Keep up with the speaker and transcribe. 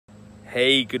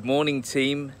Hey, good morning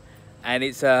team, and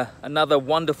it's another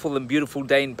wonderful and beautiful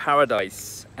day in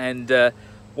paradise. And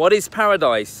what is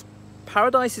paradise?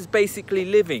 Paradise is basically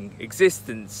living,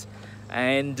 existence.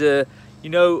 And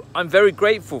I'm very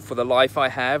grateful for the life I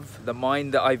have, the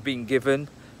mind that I've been given,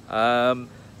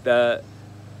 the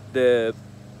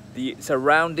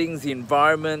surroundings, the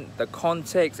environment, the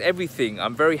context, everything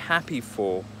I'm very happy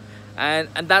for.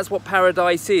 And that's what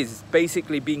paradise is,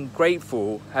 basically being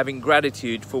grateful, having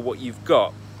gratitude for what you've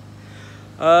got.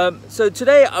 So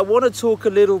today I want to talk a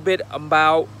little bit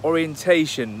about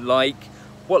orientation, like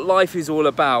what life is all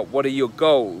about, what are your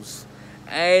goals.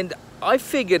 And I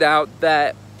figured out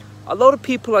that a lot of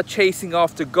people are chasing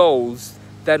after goals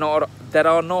that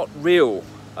are not real.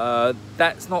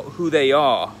 That's not who they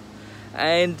are.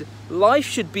 And life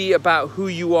should be about who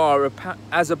you are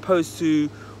as opposed to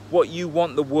what you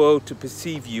want the world to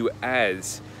perceive you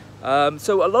as.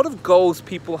 So a lot of goals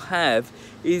people have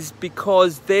is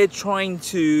because they're trying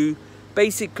to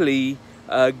basically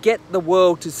get the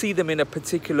world to see them in a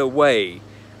particular way,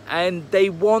 and they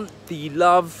want the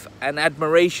love and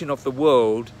admiration of the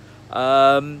world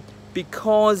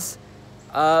because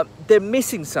they're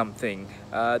missing something.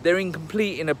 They're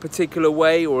incomplete in a particular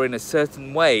way or in a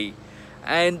certain way,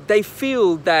 and they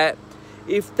feel that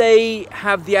if they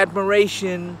have the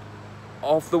admiration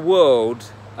of the world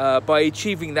by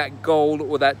achieving that goal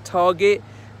or that target,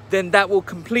 then that will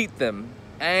complete them.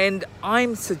 And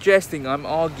I'm suggesting, I'm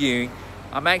arguing,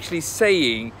 I'm actually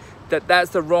saying that that's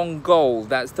the wrong goal,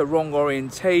 that's the wrong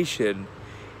orientation.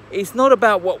 It's not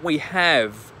about what we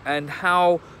have and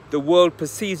how the world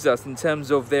perceives us in terms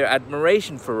of their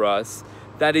admiration for us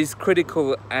that is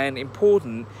critical and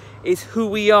important. It's who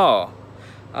we are.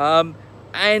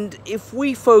 And if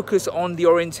we focus on the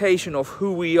orientation of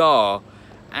who we are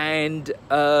and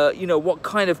what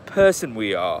kind of person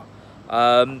we are,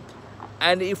 and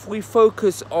if we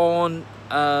focus on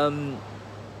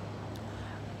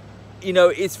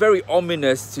it's very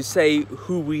ominous to say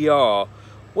who we are.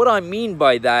 What I mean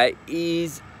by that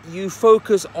is you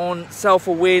focus on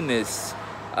self-awareness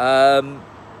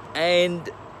and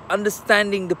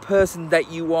understanding the person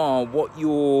that you are, what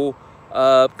your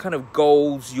kind of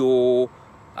goals, your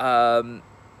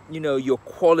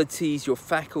qualities, your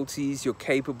faculties, your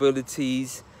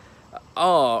capabilities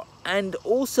are, and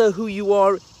also who you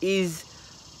are is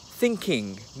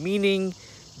thinking, meaning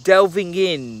delving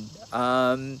in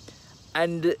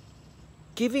and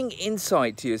giving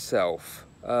insight to yourself.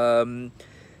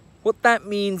 What that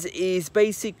means is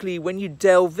basically when you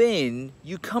delve in,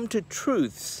 you come to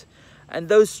truths, and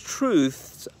those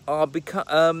truths are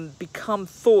become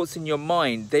thoughts in your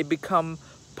mind. They become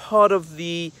part of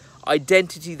the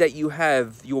identity that you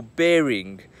have, your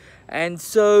bearing. And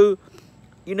so,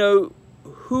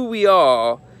 who we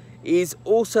are is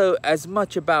also as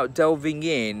much about delving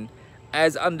in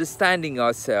as understanding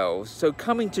ourselves. So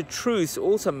coming to truth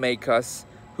also make us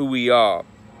who we are.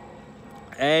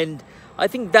 And I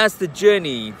think that's the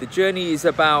journey. The journey is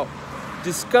about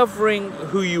discovering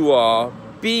who you are,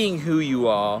 being who you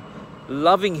are,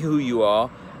 loving who you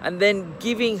are, and then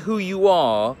giving who you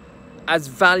are as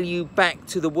value back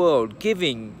to the world.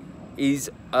 Giving is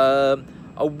a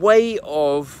way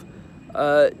of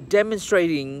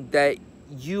demonstrating that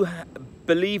you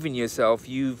believe in yourself,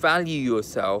 you value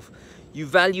yourself, you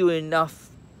value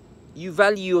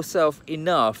yourself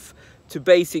enough to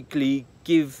basically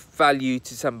give value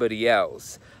to somebody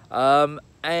else.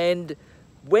 And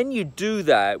when you do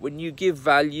that, when you give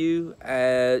value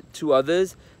to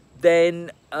others,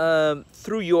 then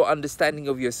through your understanding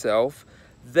of yourself,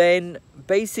 then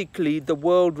basically the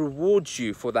world rewards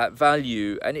you for that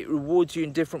value, and it rewards you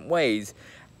in different ways.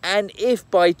 And if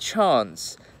by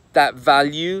chance that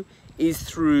value is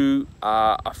through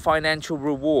a financial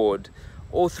reward,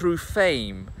 or through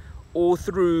fame, or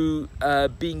through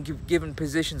being given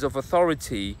positions of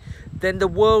authority, then the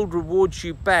world rewards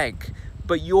you back.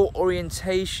 But your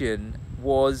orientation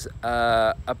was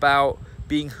about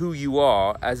being who you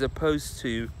are, as opposed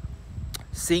to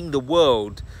seeing the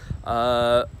world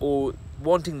or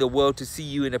wanting the world to see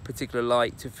you in a particular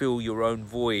light, to fill your own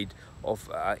void of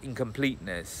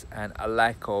incompleteness and a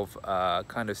lack of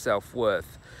kind of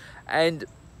self-worth. And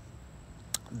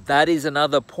that is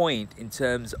another point in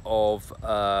terms of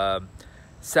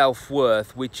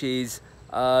self-worth, which is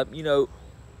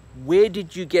where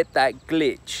did you get that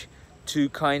glitch to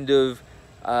kind of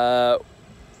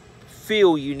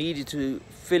feel you needed to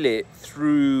fill it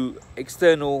through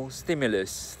external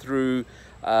stimulus, through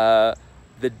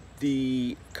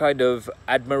the kind of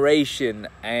admiration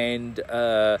and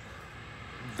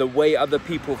the way other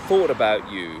people thought about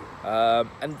you.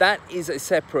 And that is a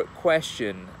separate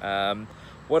question.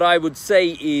 what I would say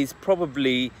is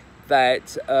probably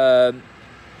that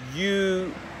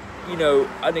you know,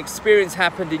 an experience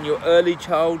happened in your early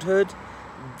childhood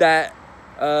that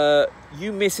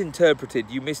you misinterpreted,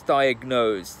 you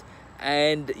misdiagnosed,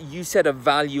 and you set a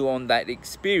value on that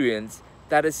experience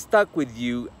that has stuck with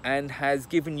you and has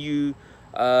given you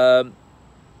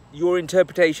your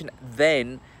interpretation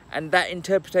then, and that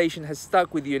interpretation has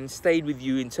stuck with you and stayed with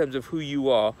you in terms of who you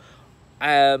are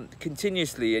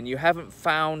continuously, and you haven't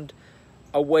found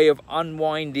a way of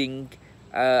unwinding,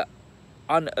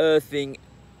 unearthing,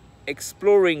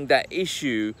 exploring that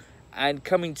issue and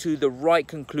coming to the right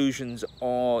conclusions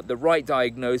or the right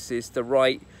diagnosis, the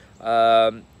right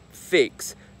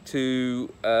fix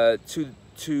to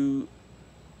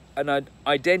an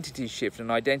identity shift,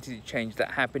 an identity change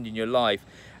that happened in your life.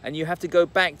 And you have to go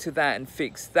back to that and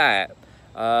fix that,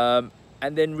 and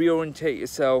then reorientate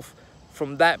yourself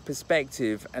from that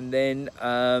perspective, and then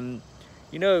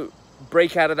you know,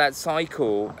 break out of that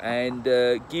cycle and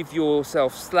give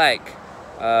yourself slack,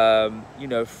 you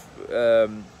know,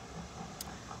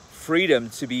 freedom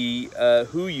to be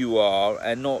who you are,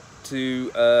 and not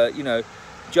to you know,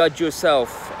 judge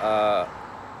yourself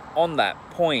on that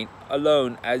point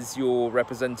alone as your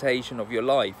representation of your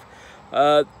life.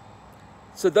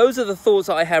 So those are the thoughts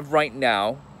I have right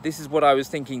now. This is what I was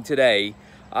thinking today.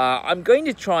 I'm going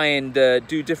to try and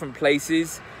do different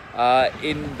places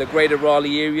in the greater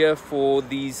Raleigh area for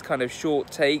these kind of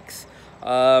short takes.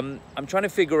 I'm trying to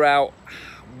figure out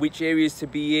which areas to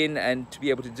be in and to be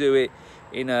able to do it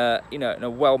in a, you know, in a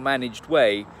well-managed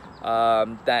way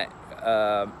that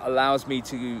allows me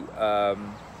to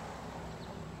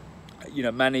you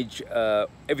know, manage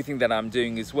everything that I'm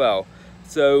doing as well.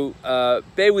 So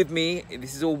bear with me,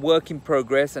 this is all work in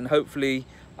progress, and hopefully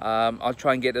I'll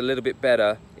try and get a little bit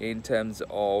better in terms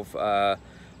of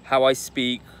how I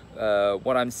speak,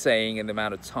 what I'm saying, and the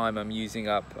amount of time I'm using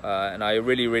up, and I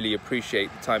really appreciate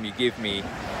the time you give me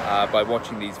by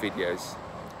watching these videos.